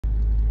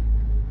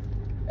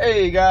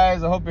Hey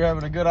guys, I hope you're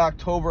having a good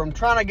October. I'm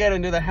trying to get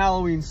into the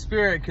Halloween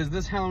spirit because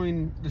this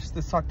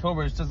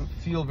October just doesn't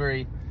feel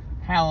very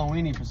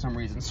Halloween-y for some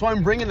reason. So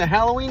I'm bringing the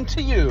Halloween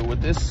to you with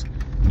this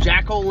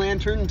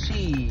jack-o'-lantern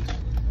tea.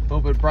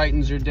 Hope it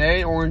brightens your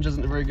day. Orange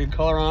isn't a very good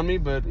color on me,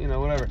 but you know,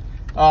 whatever.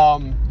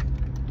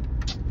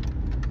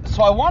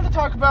 So I want to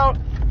talk about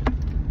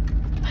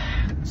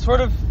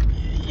sort of,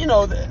 you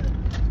know,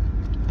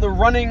 the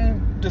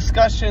running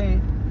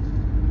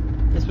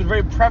discussion that's been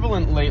very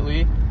prevalent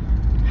lately.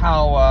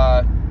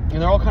 How you know,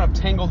 they're all kind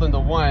of tangled into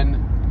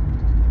one.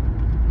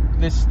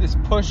 This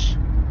push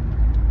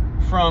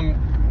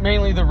from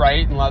mainly the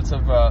right and lots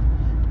of I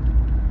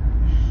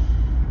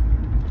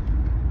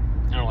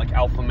don't know, like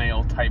alpha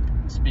male type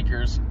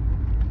speakers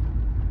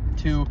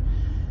to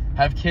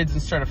have kids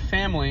and start a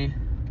family,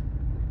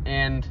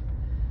 and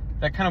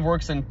that kind of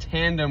works in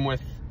tandem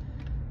with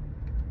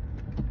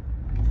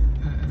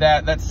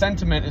that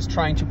sentiment is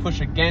trying to push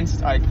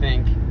against, I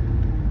think,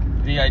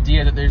 the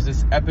idea that there's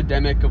this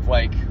epidemic of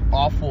like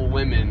awful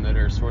women that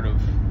are sort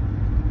of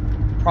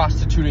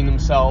prostituting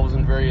themselves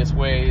in various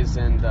ways,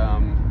 and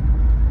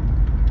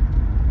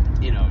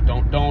you know,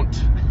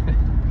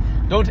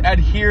 don't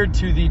adhere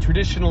to the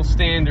traditional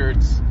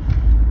standards,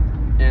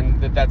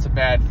 and that's a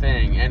bad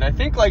thing. And I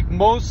think like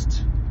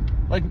most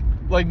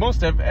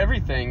of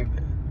everything,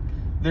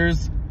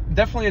 there's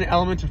definitely an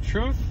element of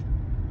truth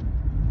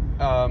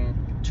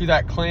to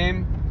that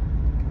claim,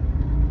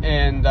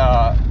 and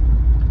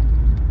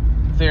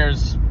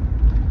there's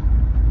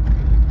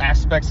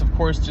aspects, of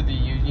course, to the,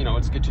 you know,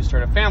 it's good to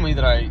start a family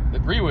that I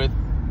agree with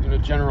in a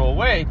general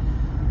way,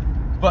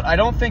 but I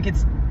don't think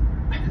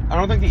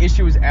the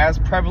issue is as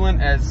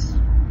prevalent as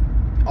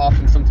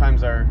often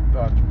sometimes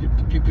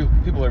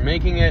people are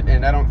making it,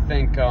 and I don't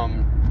think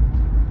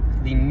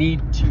the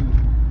need to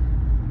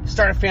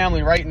start a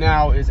family right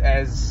now is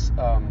as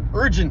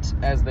urgent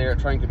as they are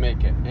trying to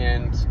make it.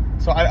 And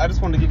so I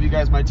just wanted to give you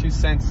guys my 2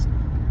 cents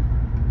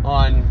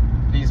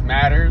on these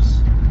matters.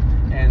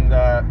 And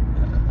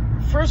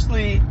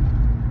firstly,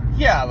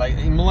 yeah, like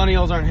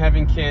millennials aren't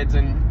having kids,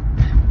 and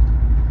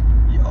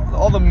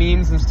all the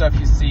memes and stuff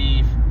you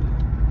see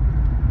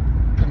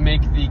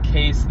make the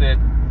case that,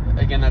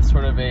 again, that's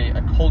sort of a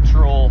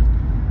cultural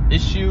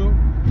issue.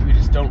 We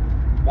just don't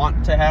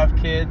want to have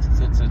kids.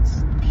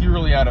 It's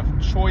purely out of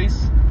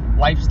choice,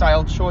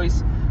 lifestyle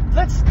choice.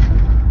 That's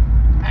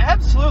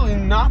absolutely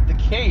not the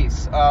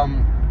case.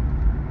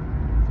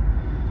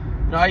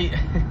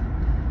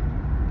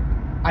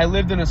 I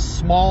lived in a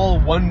small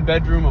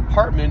 1-bedroom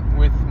apartment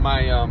with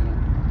my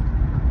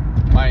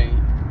my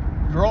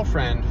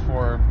girlfriend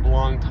for a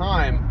long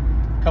time.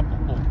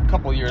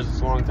 Couple years.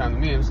 It's a long time to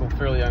me. I was a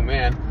fairly young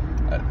man.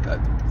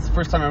 It's the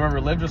first time I've ever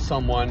lived with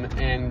someone,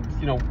 and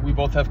you know, we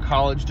both have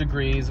college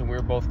degrees, and we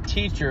were both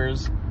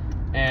teachers,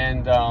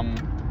 and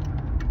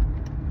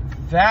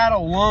that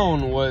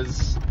alone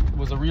was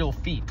a real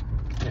feat.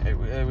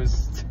 It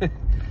was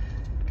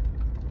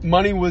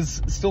money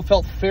still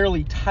felt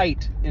fairly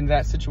tight in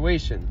that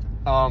situation.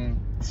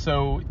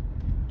 So,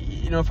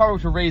 you know, if I were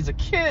to raise a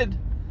kid,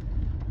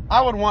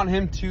 I would want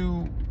him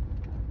to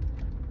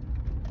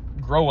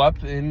grow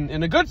up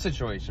in a good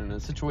situation, a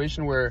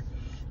situation where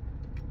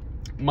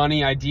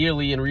money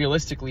ideally and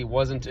realistically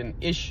wasn't an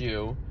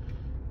issue.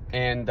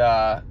 And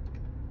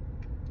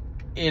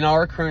in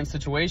our current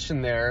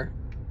situation there,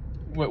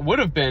 what would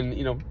have been,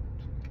 you know,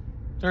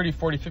 30,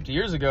 40, 50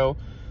 years ago,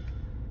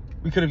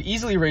 we could have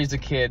easily raised a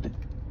kid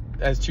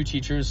as 2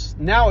 teachers.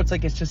 Now it's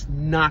like, it's just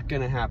not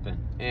going to happen.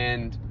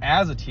 And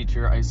as a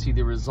teacher, I see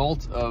the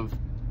result of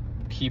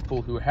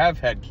people who have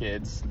had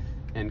kids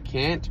and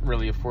can't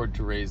really afford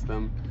to raise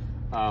them.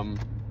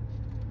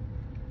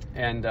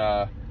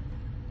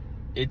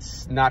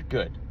 It's not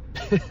good.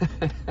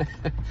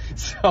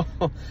 So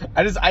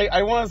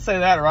I want to say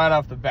that right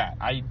off the bat.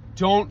 I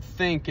don't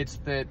think it's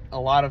that a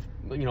lot of,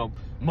 you know,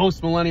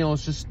 most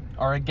millennials just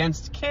are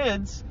against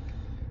kids.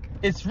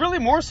 It's really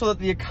more so that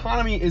the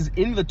economy is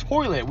in the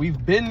toilet.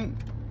 We've been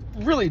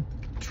really,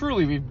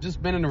 truly, we've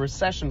just been in a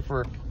recession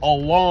for a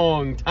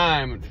long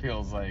time, it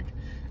feels like.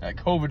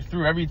 COVID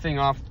threw everything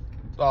off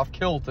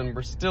kilt, and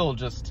we're still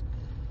just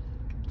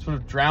sort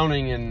of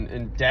drowning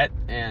in debt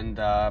and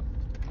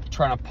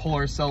trying to pull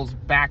ourselves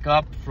back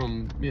up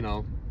from, you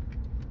know,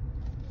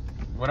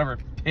 whatever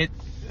pit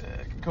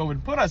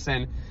COVID put us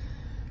in.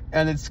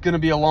 And it's going to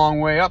be a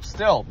long way up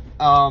still.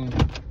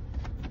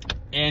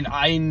 And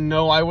I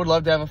know I would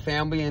love to have a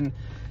family, and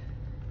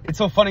it's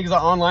so funny because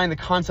online the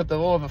concept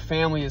of a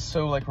family is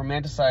so like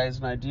romanticized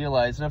and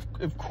idealized. And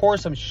of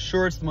course, I'm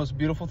sure it's the most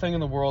beautiful thing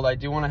in the world. I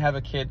do want to have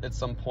a kid at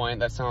some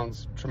point. That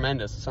sounds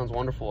tremendous. It sounds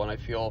wonderful, and I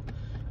feel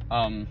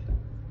in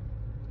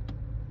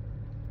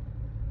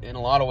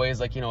a lot of ways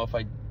like, you know,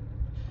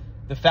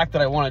 the fact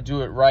that I want to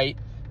do it right,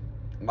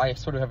 I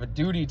sort of have a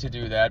duty to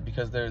do that,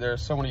 because there are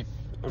so many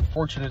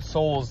unfortunate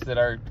souls that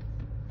are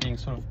being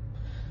sort of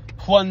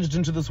plunged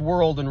into this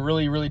world in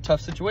really, really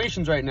tough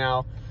situations right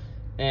now.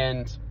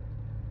 And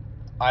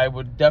I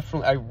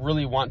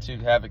really want to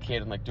have a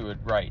kid and like do it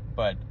right,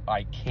 but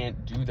I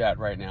can't do that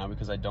right now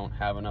because I don't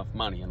have enough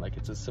money, and like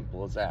it's as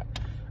simple as that.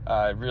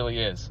 It really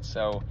is.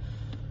 So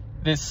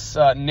this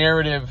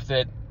narrative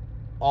that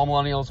all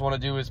millennials want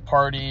to do is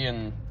party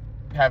and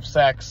have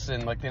sex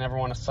and like they never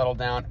want to settle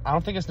down, I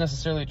don't think it's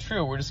necessarily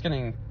true.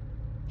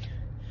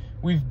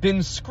 We've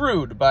been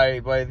screwed by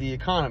the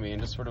economy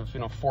and just sort of, you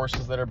know,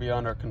 forces that are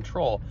beyond our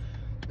control.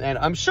 And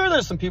I'm sure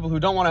there's some people who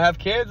don't want to have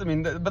kids. I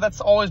mean, but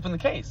that's always been the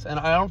case. And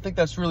I don't think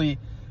the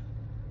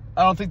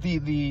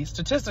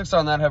statistics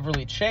on that have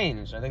really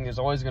changed. I think there's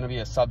always going to be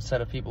a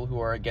subset of people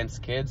who are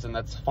against kids, and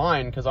that's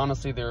fine, because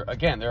honestly, there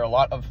are a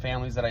lot of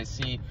families that I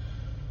see,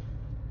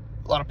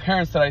 a lot of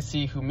parents that I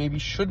see who maybe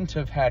shouldn't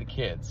have had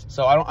kids.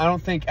 So I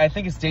think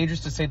it's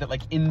dangerous to say that,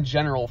 like, in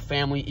general,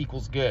 family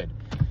equals good.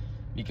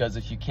 Because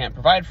if you can't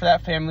provide for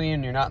that family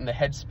and you're not in the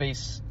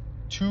headspace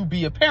to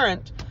be a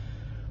parent,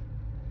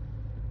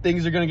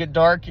 things are going to get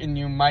dark, and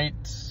you might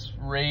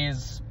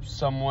raise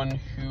someone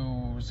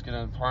who's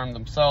going to harm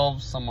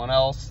themselves, someone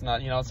else.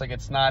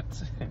 It's not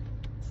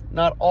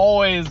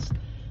always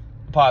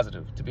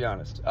positive, to be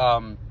honest.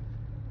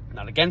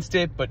 Not against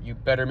it, but you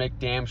better make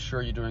damn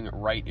sure you're doing it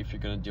right if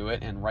you're going to do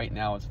it. And right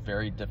now, it's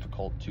very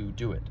difficult to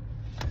do it.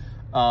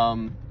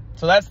 So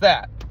that's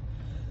that.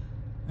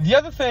 The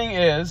other thing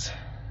is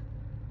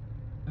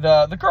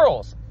the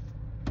girls,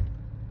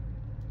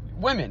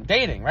 women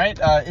dating, right?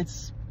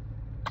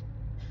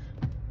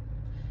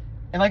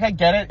 And like, I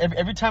get it.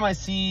 Every time I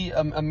see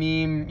a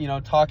meme, you know,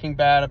 talking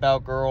bad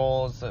about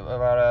girls,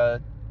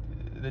 about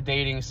the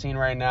dating scene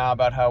right now,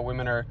 about how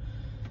women are,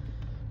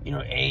 you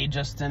know, A,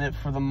 just in it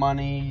for the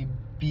money,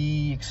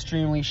 B,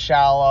 extremely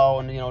shallow,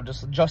 and, you know,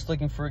 just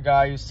looking for a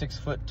guy who's 6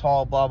 foot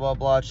tall, blah, blah,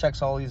 blah,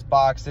 checks all these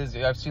boxes.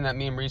 I've seen that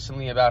meme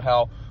recently about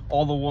how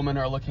all the women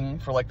are looking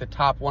for, like, the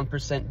top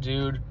 1%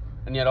 dude,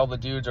 and yet all the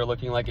dudes are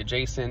looking like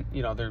adjacent.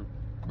 You know, they're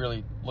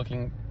really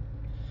looking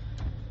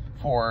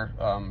for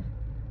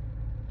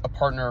a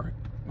partner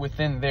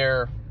within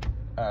their,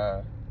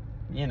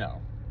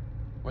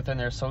 within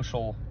their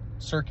social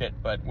circuit,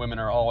 but women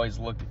are always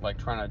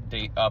trying to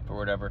date up or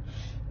whatever.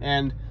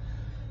 And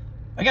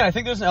again, I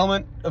think there's an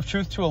element of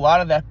truth to a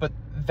lot of that, but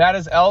that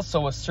is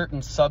also a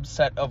certain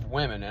subset of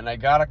women. And I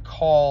gotta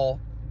call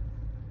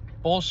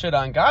bullshit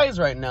on guys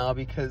right now,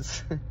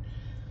 because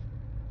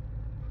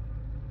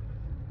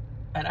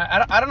and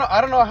I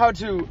don't know how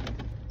to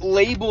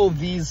label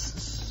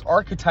these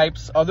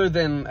archetypes other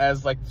than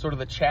as like sort of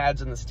the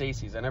Chads and the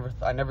Stacys.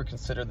 I never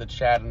considered the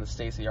Chad and the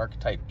Stacey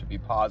archetype to be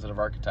positive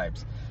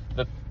archetypes.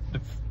 The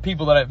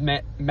people that I've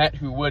met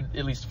who would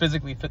at least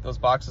physically fit those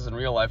boxes in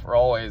real life are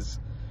always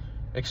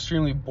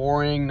extremely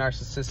boring,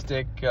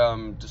 narcissistic,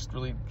 just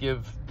really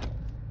give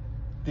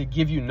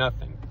you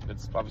nothing.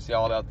 It's obviously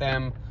all about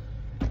them.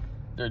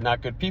 They're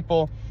not good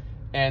people.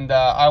 And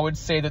I would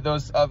say that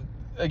those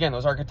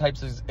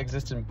archetypes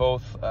exist in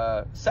both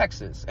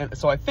sexes. And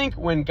so I think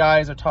when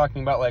guys are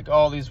talking about, like,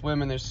 oh, these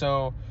women, they're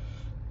so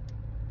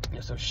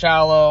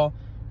shallow,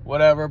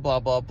 whatever, blah,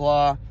 blah,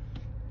 blah,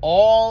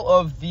 all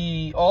of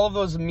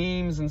those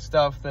memes and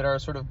stuff that are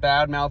sort of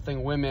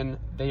bad-mouthing women,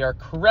 they are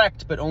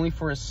correct, but only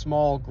for a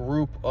small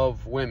group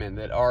of women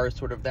that are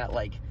sort of that,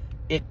 like,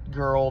 it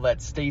girl,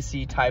 that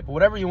Stacey type,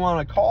 whatever you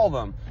want to call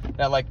them,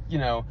 that, like, you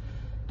know,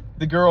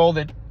 the girl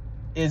that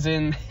is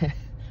in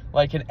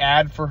like an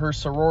ad for her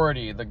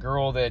sorority, the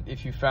girl that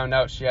if you found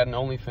out she had an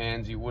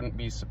OnlyFans, you wouldn't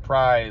be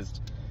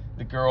surprised,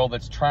 the girl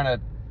that's trying to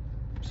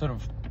sort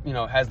of, you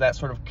know, has that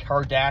sort of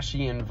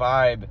Kardashian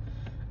vibe.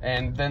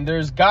 And then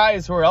there's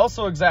guys who are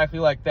also exactly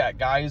like that,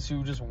 guys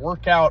who just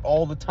work out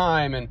all the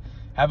time and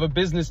have a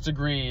business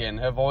degree and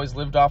have always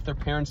lived off their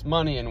parents'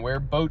 money and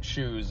wear boat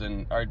shoes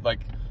and are,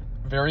 like,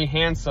 very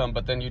handsome,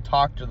 but then you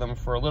talk to them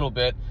for a little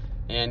bit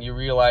and you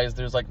realize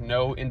there's, like,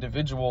 no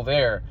individual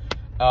there.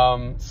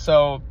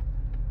 So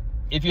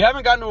if you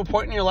haven't gotten to a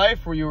point in your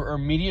life where you are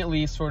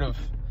immediately sort of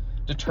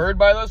deterred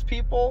by those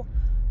people,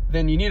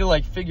 then you need to,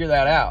 like, figure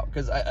that out.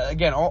 Because,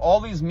 again, all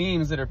these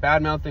memes that are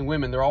bad-mouthing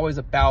women, they're always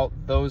about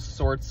those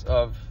sorts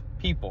of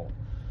people.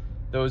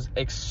 Those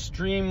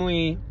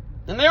extremely,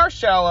 and they are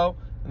shallow,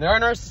 and they are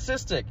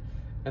narcissistic,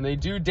 and they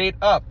do date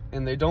up,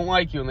 and they don't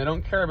like you, and they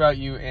don't care about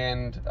you,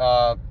 and,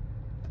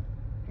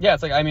 yeah,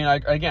 it's like, I mean,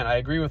 I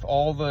agree with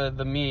all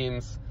the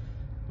memes,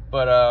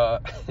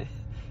 but,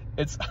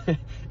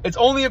 it's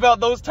only about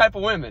those type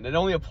of women. It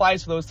only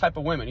applies to those type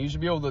of women. You should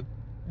be able to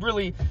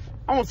really,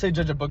 I won't say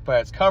judge a book by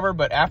its cover,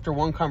 but after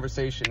one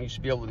conversation, you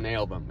should be able to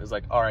nail them. It's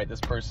like, all right, this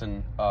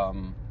person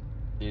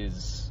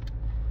is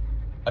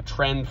a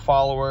trend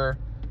follower.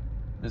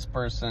 This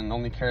person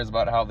only cares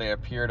about how they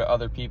appear to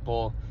other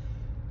people.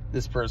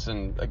 This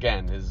person,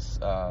 again, is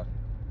a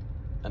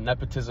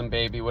nepotism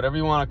baby, whatever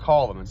you want to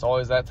call them. It's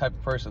always that type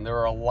of person. There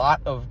are a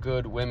lot of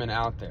good women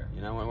out there.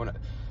 You know,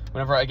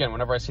 whenever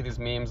I see these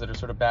memes that are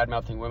sort of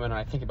bad-mouthing women, and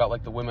I think about,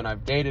 like, the women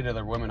I've dated or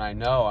the women I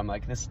know, I'm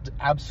like, this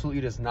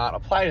absolutely does not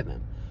apply to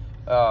them.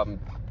 And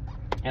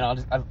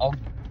I'll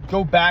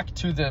go back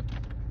to the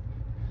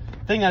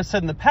thing I've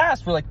said in the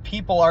past where, like,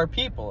 people are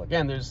people.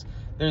 Again,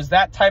 there's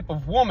that type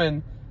of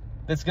woman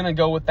that's going to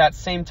go with that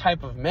same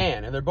type of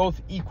man, and they're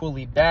both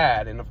equally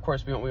bad. And of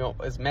course, we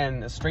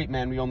as straight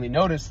men, we only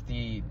notice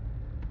the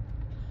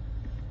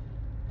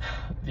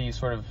these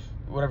sort of,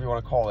 whatever you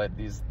want to call it,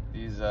 these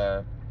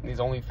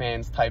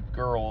OnlyFans type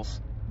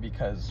girls,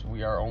 because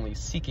we are only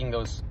seeking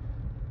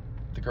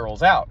the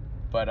girls out.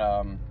 But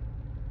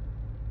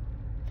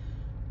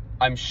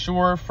I'm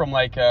sure from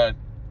like a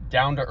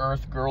down to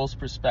earth girl's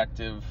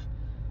perspective,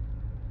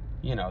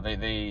 you know,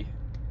 they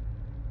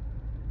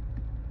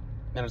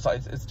and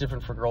it's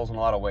different for girls in a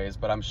lot of ways,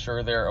 but I'm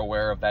sure they're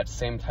aware of that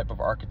same type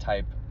of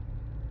archetype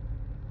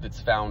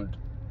that's found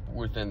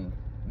within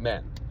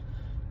men.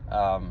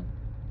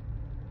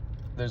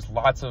 There's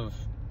lots of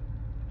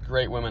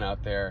great women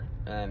out there,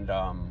 and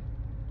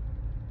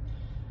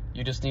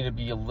you just need to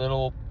be a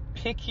little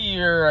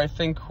pickier, I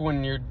think,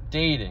 when you're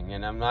dating.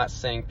 And I'm not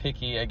saying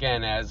picky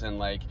again as in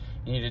like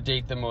you need to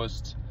date the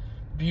most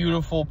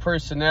beautiful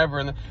person ever.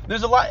 And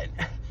there's a lot.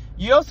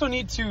 You also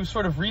need to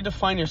sort of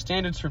redefine your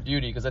standards for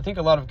beauty, because I think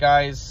a lot of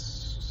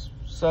guys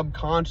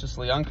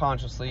subconsciously,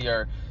 unconsciously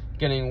are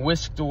getting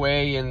whisked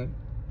away in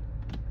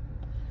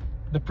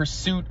the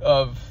pursuit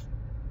of,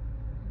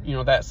 you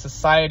know, that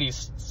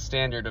society's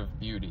standard of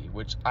beauty,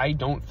 which I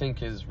don't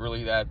think is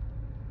really that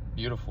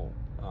beautiful.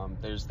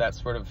 There's that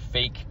sort of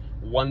fake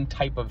one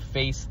type of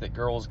face that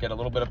girls get a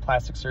little bit of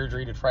plastic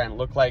surgery to try and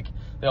look like.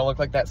 They all look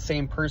like that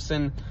same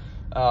person.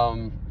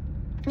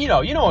 You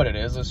know what it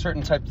is. There's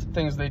certain types of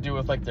things they do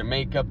with like their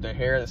makeup, their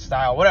hair, the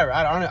style, whatever.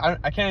 I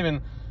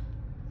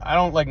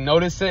don't like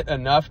notice it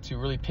enough to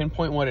really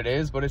pinpoint what it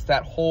is, but it's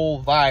that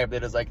whole vibe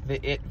that is like the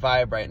it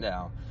vibe right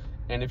now.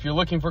 And if you're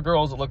looking for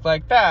girls that look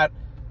like that,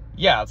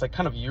 yeah, it's like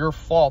kind of your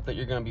fault that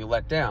you're going to be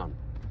let down.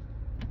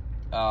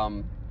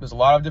 There's a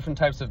lot of different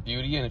types of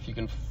beauty, and if you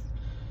can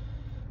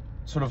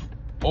sort of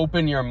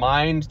open your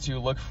mind to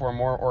look for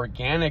more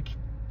organic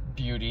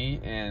beauty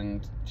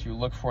and to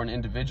look for an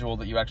individual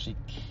that you actually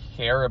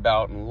care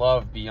about and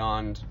love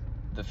beyond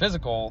the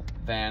physical,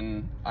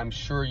 then I'm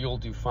sure you'll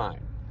do fine.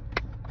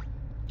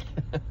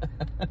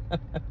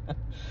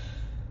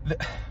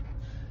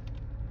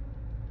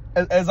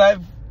 As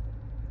I've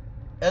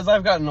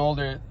gotten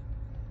older,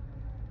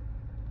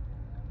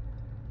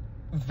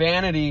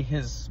 vanity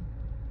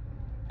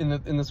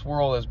in this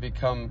world has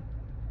become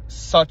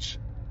such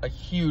a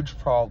huge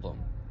problem,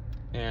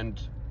 and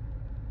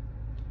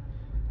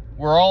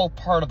we're all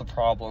part of the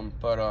problem,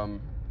 but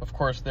of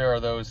course there are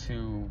those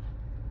who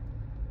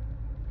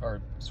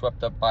are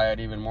swept up by it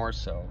even more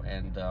so,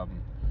 and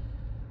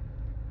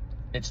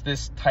it's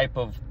this type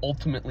of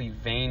ultimately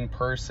vain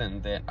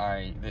person that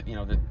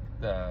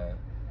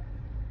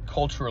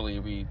culturally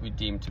we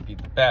deem to be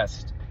the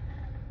best,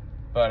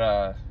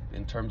 but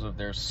in terms of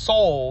their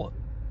soul,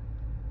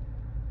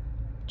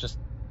 just,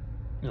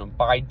 you know,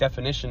 by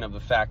definition of the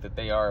fact that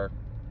they are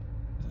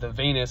the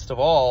vainest of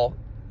all,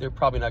 they're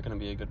probably not going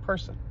to be a good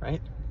person,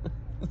 right?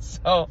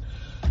 So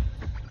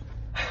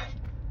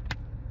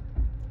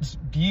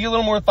just be a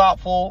little more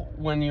thoughtful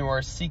when you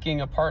are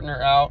seeking a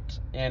partner out,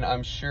 and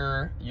I'm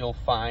sure you'll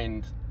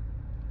find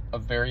a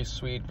very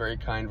sweet, very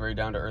kind, very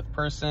down-to-earth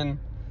person.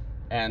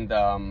 And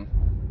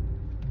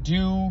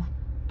do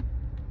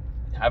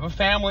have a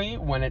family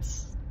when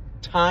it's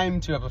time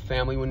to have a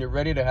family, when you're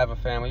ready to have a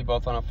family,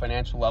 both on a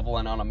financial level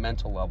and on a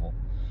mental level.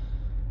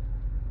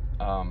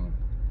 And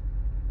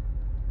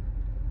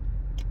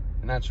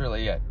that's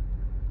really it.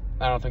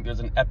 I don't think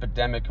there's an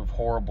epidemic of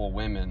horrible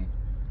women.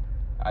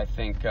 I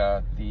think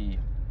the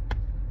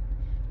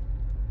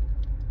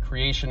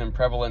creation and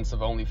prevalence of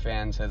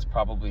OnlyFans has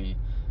probably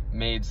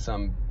made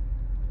some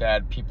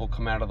bad people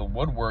come out of the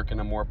woodwork in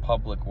a more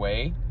public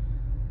way,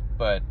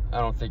 but I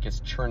don't think it's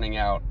churning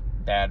out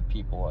bad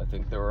people. I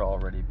think they were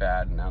already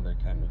bad, and now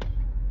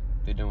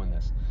they're doing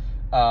this,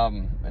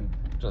 and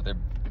so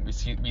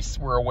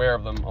we're aware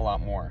of them a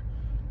lot more.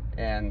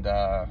 And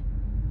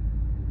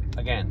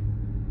again,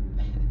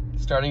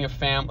 starting a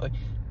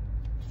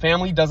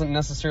family doesn't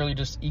necessarily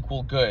just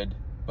equal good,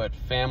 but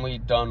family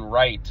done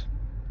right,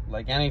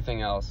 like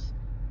anything else,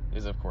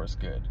 is of course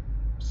good.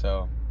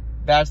 So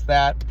that's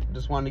that.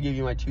 Just wanted to give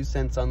you my 2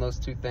 cents on those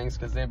two things,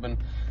 because they've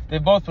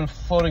both been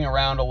floating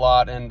around a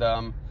lot, and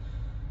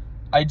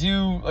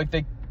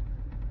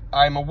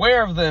I'm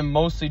aware of them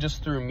mostly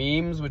just through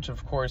memes, which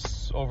of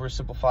course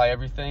oversimplify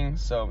everything.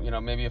 So, you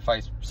know, maybe if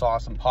I saw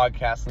some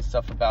podcasts and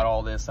stuff about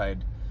all this,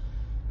 I'd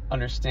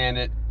understand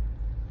it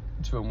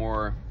to a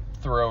more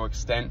thorough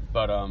extent.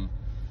 But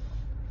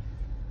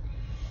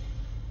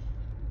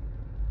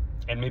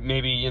and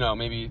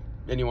maybe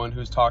anyone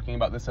who's talking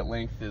about this at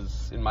length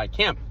is in my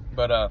camp.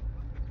 But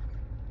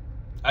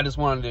I just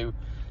wanted to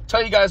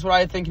tell you guys what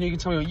I think, and you can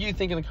tell me what you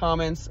think in the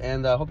comments,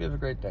 and hope you have a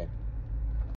great day.